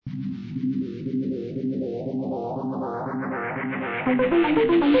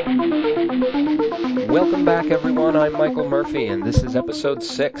Welcome back, everyone. I'm Michael Murphy, and this is episode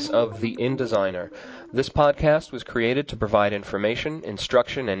 6 of The InDesigner. This podcast was created to provide information,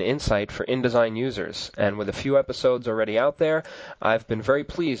 instruction, and insight for InDesign users, and with a few episodes already out there, I've been very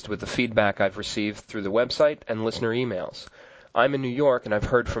pleased with the feedback I've received through the website and listener emails. I'm in New York, and I've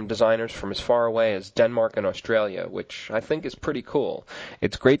heard from designers from as far away as Denmark and Australia, which I think is pretty cool.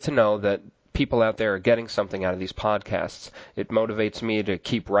 It's great to know that people out there are getting something out of these podcasts. It motivates me to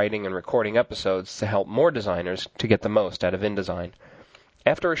keep writing and recording episodes to help more designers to get the most out of InDesign.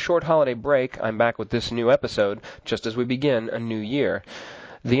 After a short holiday break, I'm back with this new episode just as we begin a new year.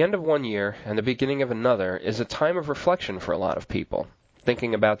 The end of one year and the beginning of another is a time of reflection for a lot of people.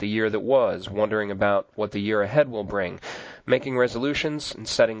 Thinking about the year that was, wondering about what the year ahead will bring, making resolutions and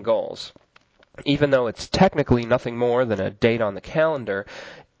setting goals. Even though it's technically nothing more than a date on the calendar,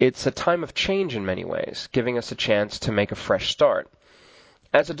 it's a time of change in many ways, giving us a chance to make a fresh start.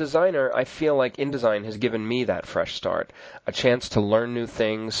 As a designer, I feel like InDesign has given me that fresh start, a chance to learn new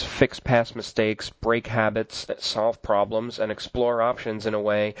things, fix past mistakes, break habits, solve problems, and explore options in a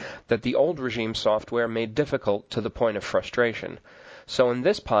way that the old regime software made difficult to the point of frustration. So in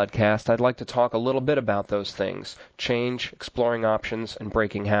this podcast, I'd like to talk a little bit about those things: change, exploring options, and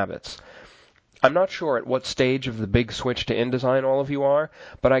breaking habits. I'm not sure at what stage of the big switch to InDesign all of you are,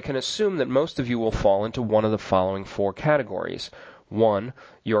 but I can assume that most of you will fall into one of the following 4 categories. 1,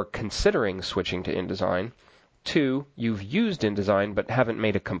 you're considering switching to InDesign. 2, you've used InDesign but haven't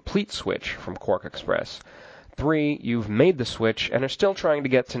made a complete switch from Quark Express. 3, you've made the switch and are still trying to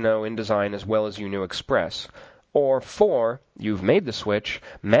get to know InDesign as well as you knew Express. Or 4, you've made the switch,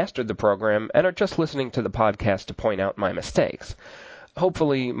 mastered the program, and are just listening to the podcast to point out my mistakes.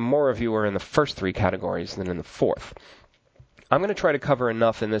 Hopefully, more of you are in the first 3 categories than in the 4th. I'm going to try to cover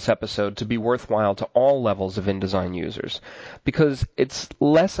enough in this episode to be worthwhile to all levels of InDesign users, because it's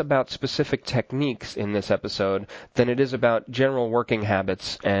less about specific techniques in this episode than it is about general working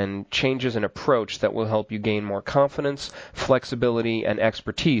habits and changes in approach that will help you gain more confidence, flexibility, and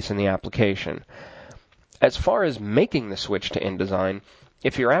expertise in the application. As far as making the switch to InDesign,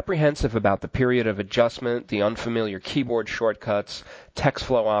 if you're apprehensive about the period of adjustment, the unfamiliar keyboard shortcuts, text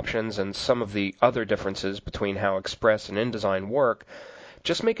flow options, and some of the other differences between how Express and InDesign work,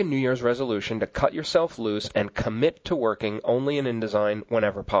 just make a New Year's resolution to cut yourself loose and commit to working only in InDesign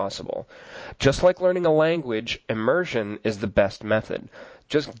whenever possible. Just like learning a language, immersion is the best method.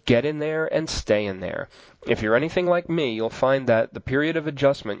 Just get in there and stay in there. If you're anything like me, you'll find that the period of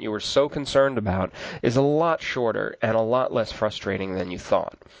adjustment you were so concerned about is a lot shorter and a lot less frustrating than you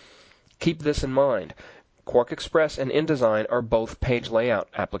thought. Keep this in mind. Quark Express and InDesign are both page layout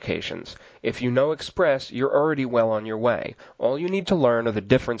applications. If you know Express, you're already well on your way. All you need to learn are the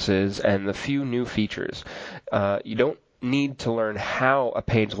differences and the few new features. You don't need to learn how a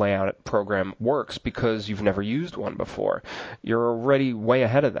page layout program works because you've never used one before. You're already way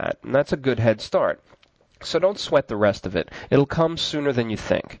ahead of that, and that's a good head start. So don't sweat the rest of it. It'll come sooner than you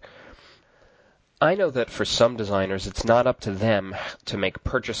think. I know that for some designers, it's not up to them to make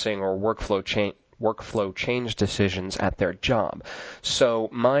purchasing or workflow change decisions at their job. So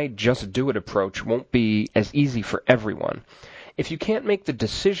my just do it approach won't be as easy for everyone. If you can't make the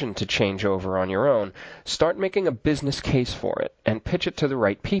decision to change over on your own, start making a business case for it and pitch it to the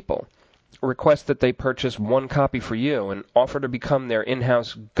right people. Request that they purchase one copy for you and offer to become their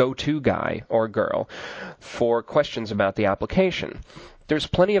in-house go-to guy or girl for questions about the application. There's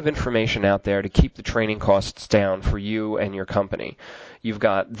plenty of information out there to keep the training costs down for you and your company. You've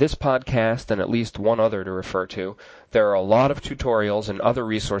got this podcast and at least one other to refer to. There are a lot of tutorials and other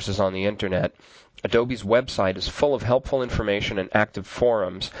resources on the internet. Adobe's website is full of helpful information and active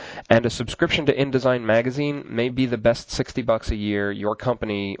forums, and a subscription to InDesign magazine may be the best $60 a year your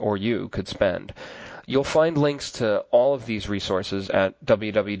company or you could spend. You'll find links to all of these resources at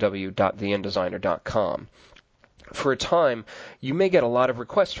www.theindesigner.com. For a time, you may get a lot of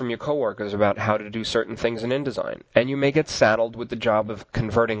requests from your coworkers about how to do certain things in InDesign, and you may get saddled with the job of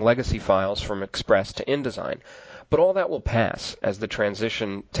converting legacy files from Express to InDesign. But all that will pass as the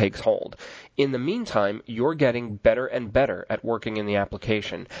transition takes hold. In the meantime, you're getting better and better at working in the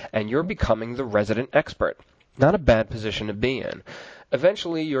application, and you're becoming the resident expert. Not a bad position to be in.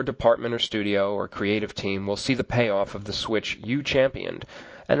 Eventually, your department or studio or creative team will see the payoff of the switch you championed,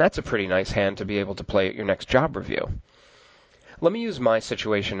 and that's a pretty nice hand to be able to play at your next job review. Let me use my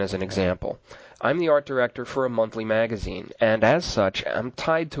situation as an example. I'm the art director for a monthly magazine, and as such, I'm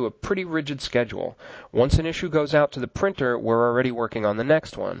tied to a pretty rigid schedule. Once an issue goes out to the printer, we're already working on the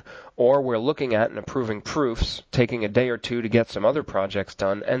next one, or we're looking at and approving proofs, taking a day or two to get some other projects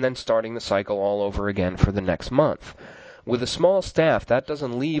done, and then starting the cycle all over again for the next month. With a small staff, that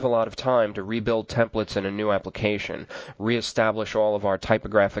doesn't leave a lot of time to rebuild templates in a new application, reestablish all of our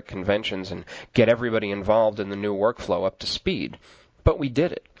typographic conventions, and get everybody involved in the new workflow up to speed. But we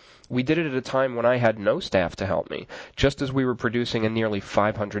did it. We did it at a time when I had no staff to help me, just as we were producing a nearly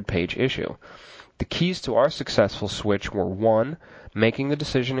 500-page issue. The keys to our successful switch were 1, making the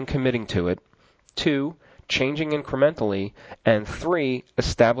decision and committing to it, 2, changing incrementally, and 3,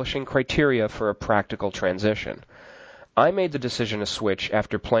 establishing criteria for a practical transition. I made the decision to switch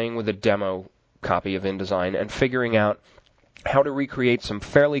after playing with a demo copy of InDesign and figuring out how to recreate some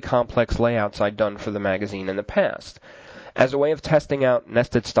fairly complex layouts I'd done for the magazine in the past. As a way of testing out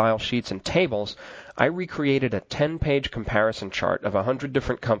nested style sheets and tables, I recreated a 10-page comparison chart of 100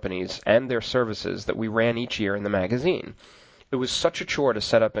 different companies and their services that we ran each year in the magazine. It was such a chore to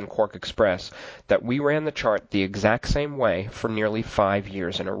set up in Quark Express that we ran the chart the exact same way for nearly 5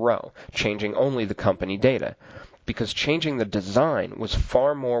 years in a row, changing only the company data, because changing the design was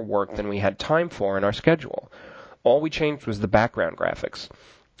far more work than we had time for in our schedule. All we changed was the background graphics,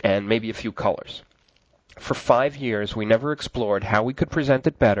 and maybe a few colors. For 5 years, we never explored how we could present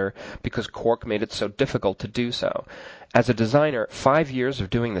it better because Quark made it so difficult to do so. As a designer, 5 years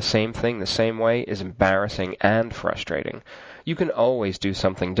of doing the same thing the same way is embarrassing and frustrating. You can always do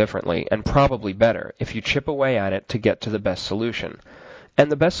something differently, and probably better, if you chip away at it to get to the best solution. And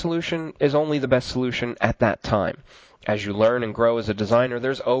the best solution is only the best solution at that time. As you learn and grow as a designer,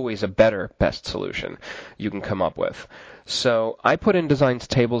 there's always a better best solution you can come up with. So I put InDesign's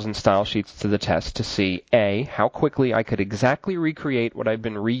tables and style sheets to the test to see, A, how quickly I could exactly recreate what I've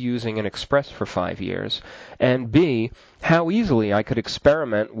been reusing in Express for 5 years, and B, how easily I could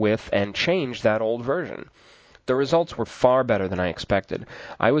experiment with and change that old version. The results were far better than I expected.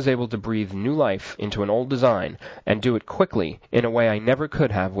 I was able to breathe new life into an old design and do it quickly in a way I never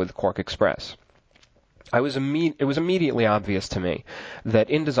could have with Quark Express. It was immediately obvious to me that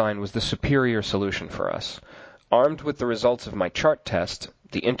InDesign was the superior solution for us. Armed with the results of my chart test,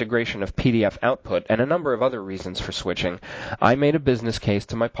 the integration of PDF output, and a number of other reasons for switching, I made a business case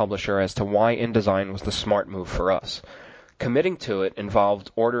to my publisher as to why InDesign was the smart move for us. Committing to it involved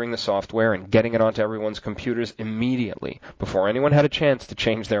ordering the software and getting it onto everyone's computers immediately, before anyone had a chance to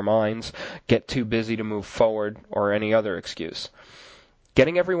change their minds, get too busy to move forward, or any other excuse.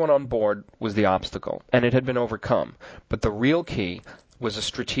 Getting everyone on board was the obstacle, and it had been overcome, but the real key was a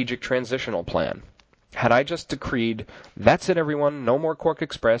strategic transitional plan. Had I just decreed, "That's it everyone, no more Quark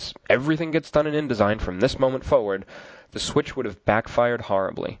Express, everything gets done in InDesign from this moment forward," the switch would have backfired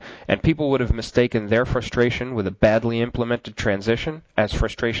horribly, and people would have mistaken their frustration with a badly implemented transition as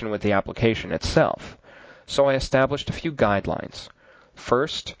frustration with the application itself. So I established a few guidelines.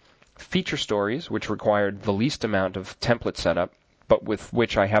 First, feature stories, which required the least amount of template setup, but with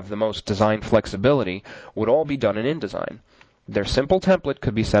which I have the most design flexibility, would all be done in InDesign. Their simple template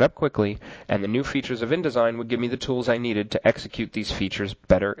could be set up quickly, and the new features of InDesign would give me the tools I needed to execute these features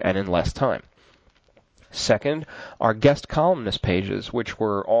better and in less time. Second, our guest columnist pages, which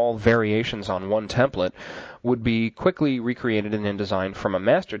were all variations on one template, would be quickly recreated in InDesign from a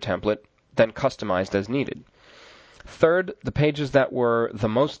master template, then customized as needed. Third, the pages that were the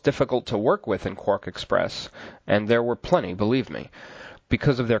most difficult to work with in Quark Express, and there were plenty, believe me,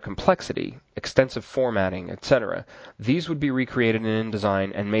 because of their complexity, extensive formatting, etc., these would be recreated in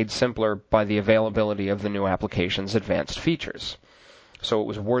InDesign and made simpler by the availability of the new application's advanced features. So it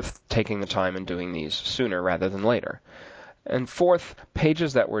was worth taking the time and doing these sooner rather than later. And fourth,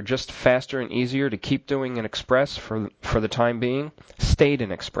 pages that were just faster and easier to keep doing in Express for the time being stayed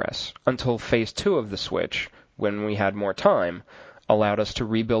in Express until Phase 2 of the switch, when we had more time, allowed us to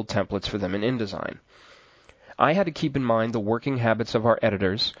rebuild templates for them in InDesign. I had to keep in mind the working habits of our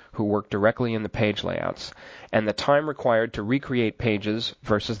editors, who work directly in the page layouts, and the time required to recreate pages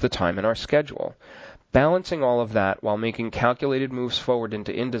versus the time in our schedule. Balancing all of that while making calculated moves forward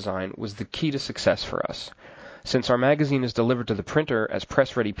into InDesign was the key to success for us. Since our magazine is delivered to the printer as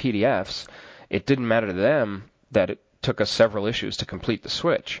press-ready PDFs, it didn't matter to them that it took us several issues to complete the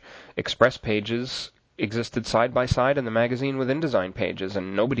switch. Express pages existed side by side in the magazine with InDesign pages,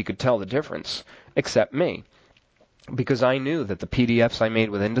 and nobody could tell the difference, except me, because I knew that the PDFs I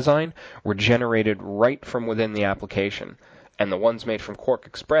made with InDesign were generated right from within the application, and the ones made from Quark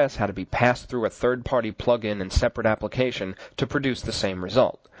Express had to be passed through a third-party plugin and separate application to produce the same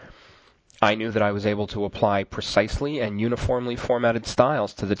result. I knew that I was able to apply precisely and uniformly formatted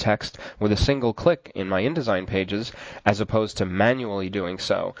styles to the text with a single click in my InDesign pages, as opposed to manually doing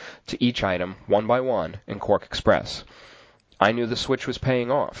so to each item one by one in Quark Express. I knew the switch was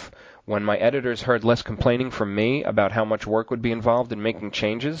paying off. When my editors heard less complaining from me about how much work would be involved in making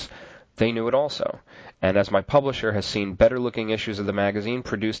changes, they knew it also. And as my publisher has seen better-looking issues of the magazine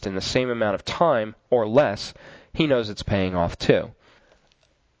produced in the same amount of time, or less, he knows it's paying off too.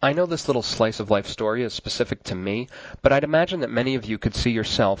 I know this little slice-of-life story is specific to me, but I'd imagine that many of you could see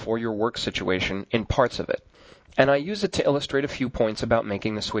yourself or your work situation in parts of it. And I use it to illustrate a few points about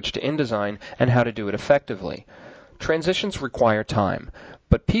making the switch to InDesign and how to do it effectively. Transitions require time,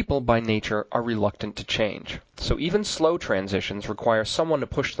 but people by nature are reluctant to change. So even slow transitions require someone to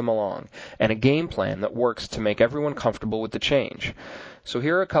push them along, and a game plan that works to make everyone comfortable with the change. So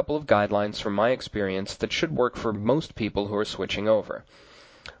here are a couple of guidelines from my experience that should work for most people who are switching over.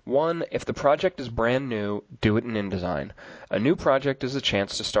 1. If the project is brand new, do it in InDesign. A new project is a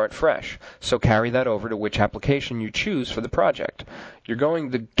chance to start fresh, so carry that over to which application you choose for the project. You're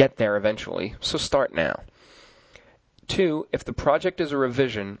going to get there eventually, so start now. 2. If the project is a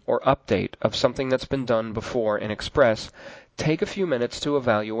revision or update of something that's been done before in Express, take a few minutes to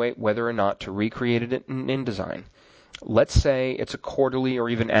evaluate whether or not to recreate it in InDesign. Let's say it's a quarterly or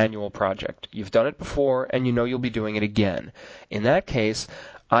even annual project. You've done it before, and you know you'll be doing it again. In that case,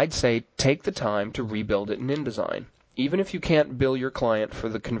 I'd say take the time to rebuild it in InDesign. Even if you can't bill your client for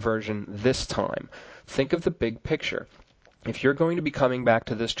the conversion this time, think of the big picture. If you're going to be coming back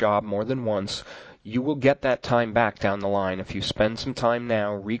to this job more than once, you will get that time back down the line if you spend some time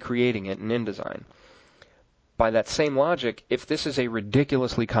now recreating it in InDesign. By that same logic, if this is a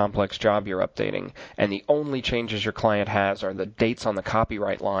ridiculously complex job you're updating, and the only changes your client has are the dates on the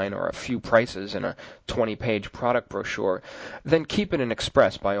copyright line or a few prices in a 20-page product brochure, then keep it in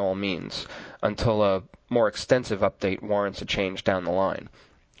Express by all means, until a more extensive update warrants a change down the line.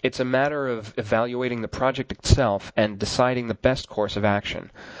 It's a matter of evaluating the project itself and deciding the best course of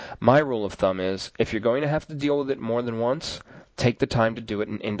action. My rule of thumb is, if you're going to have to deal with it more than once, take the time to do it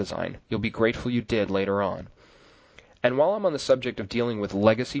in InDesign. You'll be grateful you did later on. And while I'm on the subject of dealing with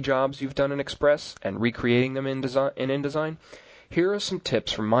legacy jobs you've done in Express and recreating them in InDesign, here are some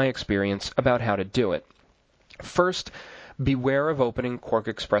tips from my experience about how to do it. First, beware of opening Quark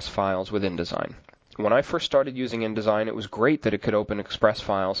Express files with InDesign. When I first started using InDesign, it was great that it could open Express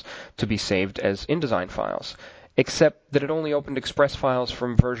files to be saved as InDesign files, except that it only opened Express files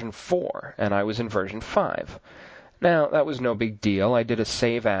from version 4, and I was in version 5. Now, that was no big deal. I did a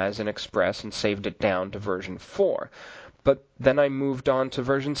save as in Express and saved it down to version 4. But then I moved on to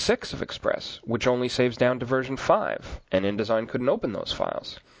version 6 of Express, which only saves down to version 5, and InDesign couldn't open those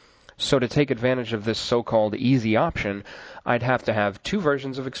files. So to take advantage of this so-called easy option, I'd have to have 2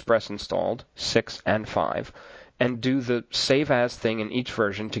 versions of Express installed, 6 and 5, and do the save as thing in each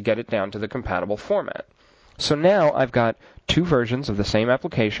version to get it down to the compatible format. So now I've got 2 versions of the same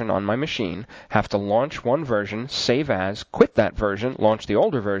application on my machine, have to launch one version, save as, quit that version, launch the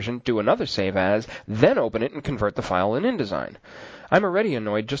older version, do another save as, then open it and convert the file in InDesign. I'm already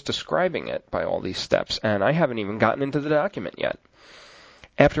annoyed just describing it by all these steps, and I haven't even gotten into the document yet.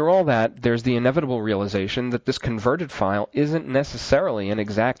 After all that, there's the inevitable realization that this converted file isn't necessarily an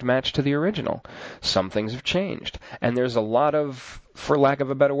exact match to the original. Some things have changed, and there's a lot of, for lack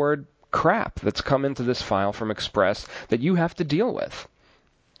of a better word, crap that's come into this file from Express that you have to deal with.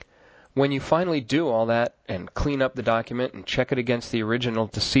 When you finally do all that and clean up the document and check it against the original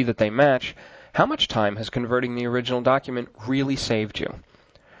to see that they match, how much time has converting the original document really saved you?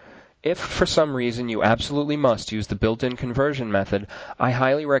 If for some reason you absolutely must use the built-in conversion method, I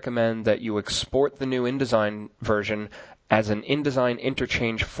highly recommend that you export the new InDesign version as an InDesign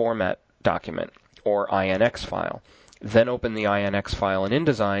interchange format document, or INX file. Then open the INX file in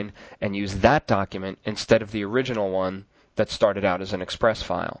InDesign and use that document instead of the original one that started out as an Express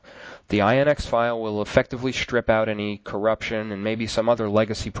file. The INX file will effectively strip out any corruption and maybe some other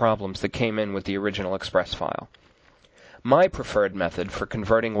legacy problems that came in with the original Express file. My preferred method for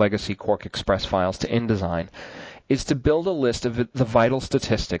converting legacy Quark Express files to InDesign is to build a list of the vital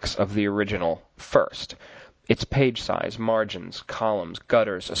statistics of the original first. Its page size, margins, columns,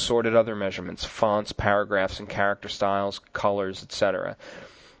 gutters, assorted other measurements, fonts, paragraphs, and character styles, colors, etc.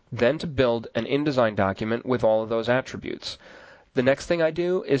 Then to build an InDesign document with all of those attributes. The next thing I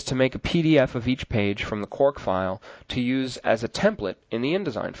do is to make a PDF of each page from the Quark file to use as a template in the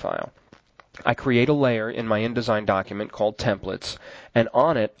InDesign file. I create a layer in my InDesign document called Templates, and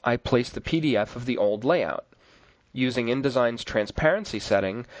on it I place the PDF of the old layout. Using InDesign's transparency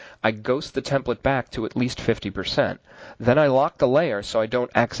setting, I ghost the template back to at least 50%. Then I lock the layer so I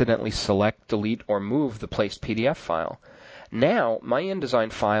don't accidentally select, delete, or move the placed PDF file. Now, my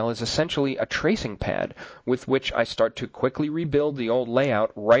InDesign file is essentially a tracing pad with which I start to quickly rebuild the old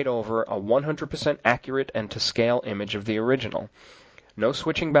layout right over a 100% accurate and to scale image of the original. No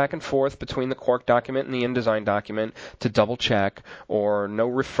switching back and forth between the Quark document and the InDesign document to double check, or no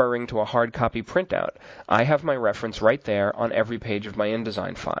referring to a hard copy printout. I have my reference right there on every page of my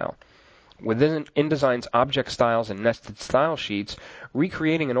InDesign file. Within InDesign's object styles and nested style sheets,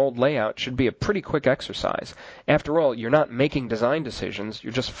 recreating an old layout should be a pretty quick exercise. After all, you're not making design decisions,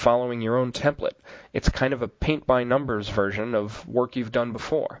 you're just following your own template. It's kind of a paint-by-numbers version of work you've done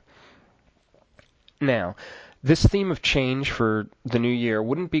before. Now, this theme of change for the new year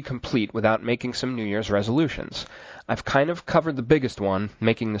wouldn't be complete without making some New Year's resolutions. I've kind of covered the biggest one,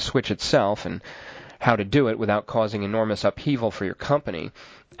 making the switch itself, and how to do it without causing enormous upheaval for your company.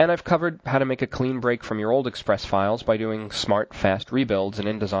 And I've covered how to make a clean break from your old Express files by doing smart, fast rebuilds in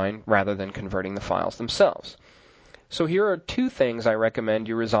InDesign rather than converting the files themselves. So here are 2 things I recommend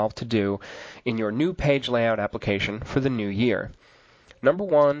you resolve to do in your new page layout application for the new year. Number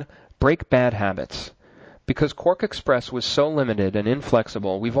 1, break bad habits. Because Quark Express was so limited and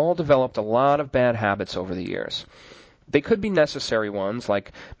inflexible, we've all developed a lot of bad habits over the years. They could be necessary ones,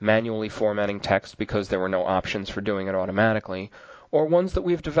 like manually formatting text because there were no options for doing it automatically, or ones that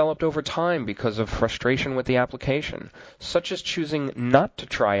we've developed over time because of frustration with the application, such as choosing not to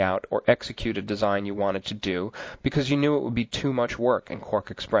try out or execute a design you wanted to do because you knew it would be too much work in Quark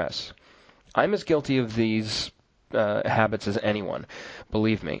Express. I'm as guilty of these habits as anyone.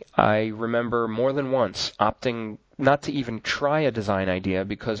 Believe me, I remember more than once opting not to even try a design idea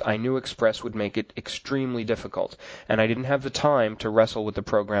because I knew Express would make it extremely difficult, and I didn't have the time to wrestle with the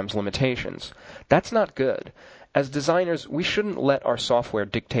program's limitations. That's not good. As designers, we shouldn't let our software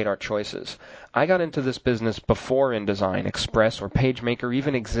dictate our choices. I got into this business before InDesign, Express, or PageMaker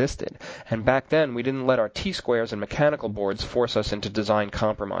even existed, and back then we didn't let our T-squares and mechanical boards force us into design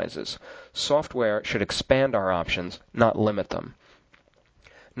compromises. Software should expand our options, not limit them.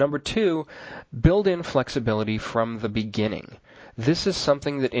 Number 2, build in flexibility from the beginning. This is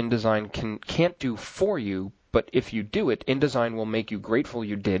something that InDesign can't do for you, but if you do it, InDesign will make you grateful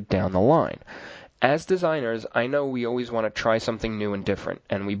you did down the line. As designers, I know we always want to try something new and different,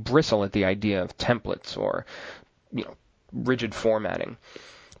 and we bristle at the idea of templates or, rigid formatting.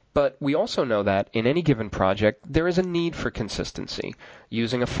 But we also know that, in any given project, there is a need for consistency.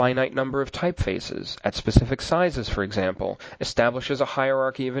 Using a finite number of typefaces, at specific sizes, for example, establishes a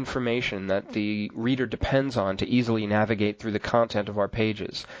hierarchy of information that the reader depends on to easily navigate through the content of our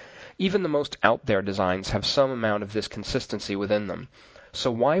pages. Even the most out-there designs have some amount of this consistency within them. So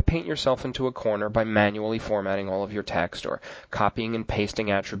why paint yourself into a corner by manually formatting all of your text or copying and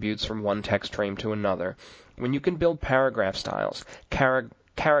pasting attributes from one text frame to another, when you can build paragraph styles,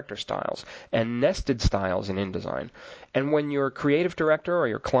 character styles, and nested styles in InDesign? And when your creative director or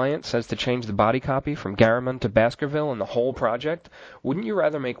your client says to change the body copy from Garamond to Baskerville in the whole project, wouldn't you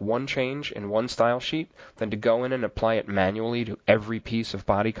rather make one change in one style sheet than to go in and apply it manually to every piece of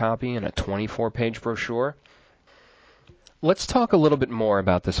body copy in a 24-page brochure? Let's talk a little bit more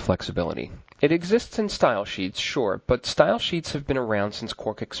about this flexibility. It exists in style sheets, sure, but style sheets have been around since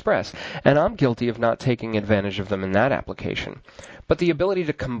Quark Express, and I'm guilty of not taking advantage of them in that application. But the ability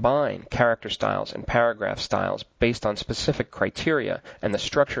to combine character styles and paragraph styles based on specific criteria and the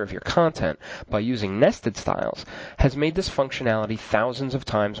structure of your content by using nested styles has made this functionality thousands of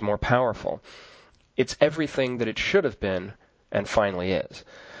times more powerful. It's everything that it should have been, and finally is.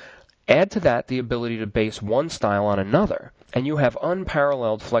 Add to that the ability to base one style on another, and you have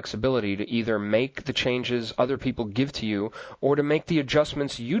unparalleled flexibility to either make the changes other people give to you or to make the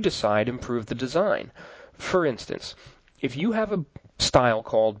adjustments you decide improve the design. For instance, if you have a style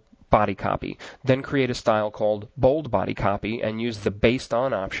called body copy, then create a style called bold body copy and use the based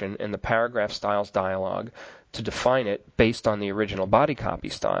on option in the paragraph styles dialog to define it based on the original body copy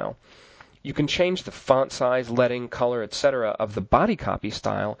style. You can change the font size, leading, color, etc. of the body copy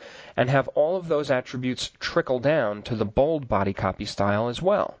style and have all of those attributes trickle down to the bold body copy style as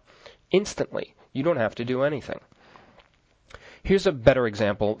well. Instantly. You don't have to do anything. Here's a better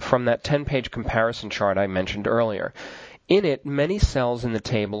example from that 10-page comparison chart I mentioned earlier. In it, many cells in the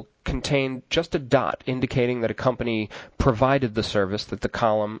table contain just a dot indicating that a company provided the service that the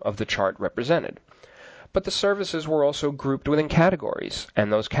column of the chart represented. But the services were also grouped within categories,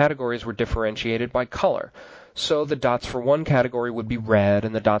 and those categories were differentiated by color. So the dots for one category would be red,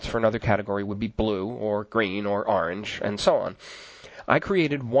 and the dots for another category would be blue, or green, or orange, and so on. I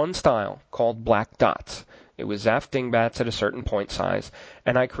created one style called black dots. It was Zaf Dingbats at a certain point size,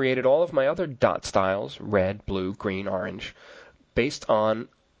 and I created all of my other dot styles, red, blue, green, orange, based on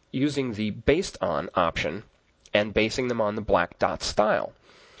using the Based On option and basing them on the black dot style,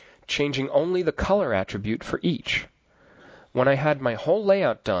 changing only the color attribute for each. When I had my whole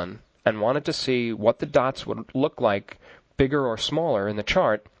layout done and wanted to see what the dots would look like bigger or smaller in the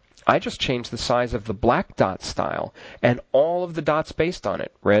chart, I just changed the size of the black dot style, and all of the dots based on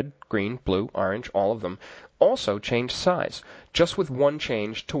it, red, green, blue, orange, all of them, also changed size, just with one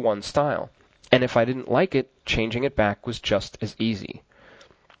change to one style. And if I didn't like it, changing it back was just as easy.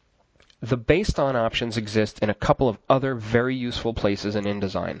 The Based On options exist in a couple of other very useful places in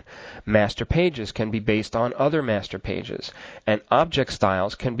InDesign. Master pages can be based on other master pages, and object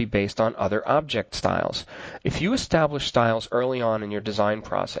styles can be based on other object styles. If you establish styles early on in your design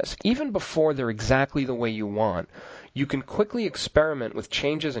process, even before they're exactly the way you want, you can quickly experiment with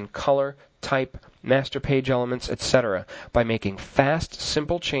changes in color, type, master page elements, etc. by making fast,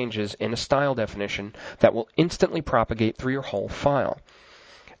 simple changes in a style definition that will instantly propagate through your whole file.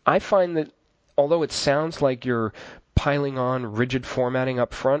 I find that although it sounds like you're piling on rigid formatting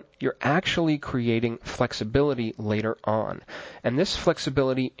up front, you're actually creating flexibility later on. And this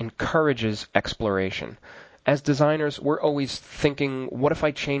flexibility encourages exploration. As designers, we're always thinking, what if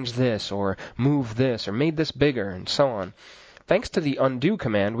I change this, or move this, or made this bigger, and so on. Thanks to the undo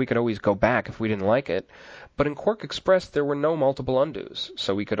command, we could always go back if we didn't like it. But in Quark Express, there were no multiple undos,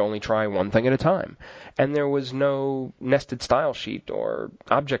 so we could only try one thing at a time. And there was no nested style sheet or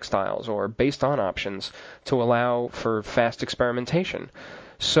object styles or based on options to allow for fast experimentation.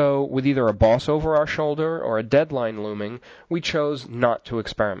 So with either a boss over our shoulder or a deadline looming, we chose not to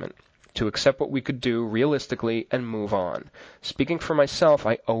experiment, to accept what we could do realistically and move on. Speaking for myself,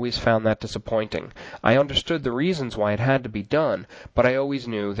 I always found that disappointing. I understood the reasons why it had to be done, but I always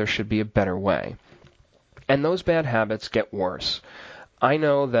knew there should be a better way. And those bad habits get worse. I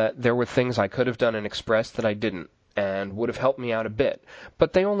know that there were things I could have done in Express that I didn't, and would have helped me out a bit,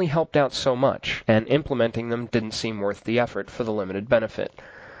 but they only helped out so much, and implementing them didn't seem worth the effort for the limited benefit.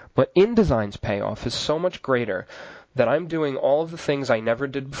 But InDesign's payoff is so much greater that I'm doing all of the things I never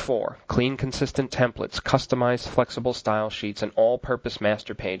did before: clean, consistent templates, customized, flexible style sheets, and all-purpose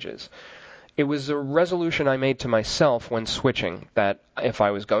master pages. It was a resolution I made to myself when switching, that if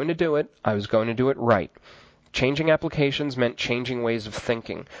I was going to do it, I was going to do it right. Changing applications meant changing ways of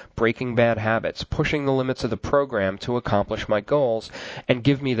thinking, breaking bad habits, pushing the limits of the program to accomplish my goals, and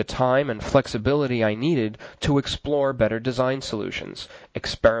give me the time and flexibility I needed to explore better design solutions,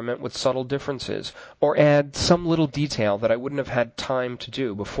 experiment with subtle differences, or add some little detail that I wouldn't have had time to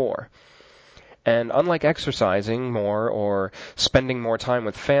do before. And unlike exercising more or spending more time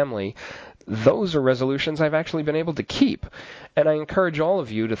with family, those are resolutions I've actually been able to keep. And I encourage all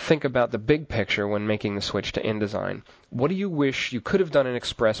of you to think about the big picture when making the switch to InDesign. What do you wish you could have done in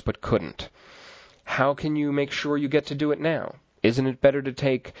Express but couldn't? How can you make sure you get to do it now? Isn't it better to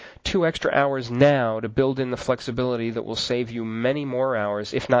take 2 extra hours now to build in the flexibility that will save you many more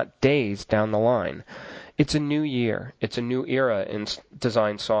hours, if not days, down the line? It's a new year. It's a new era in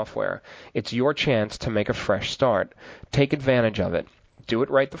design software. It's your chance to make a fresh start. Take advantage of it. Do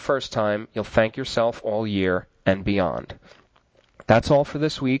it right the first time. You'll thank yourself all year and beyond. That's all for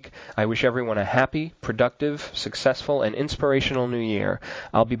this week. I wish everyone a happy, productive, successful, and inspirational new year.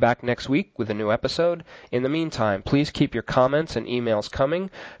 I'll be back next week with a new episode. In the meantime, please keep your comments and emails coming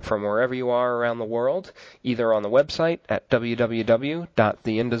from wherever you are around the world, either on the website at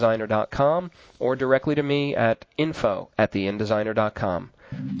www.theInDesigner.com or directly to me at info@theInDesigner.com.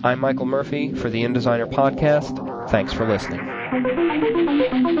 I'm Michael Murphy for the InDesigner Podcast. Thanks for listening.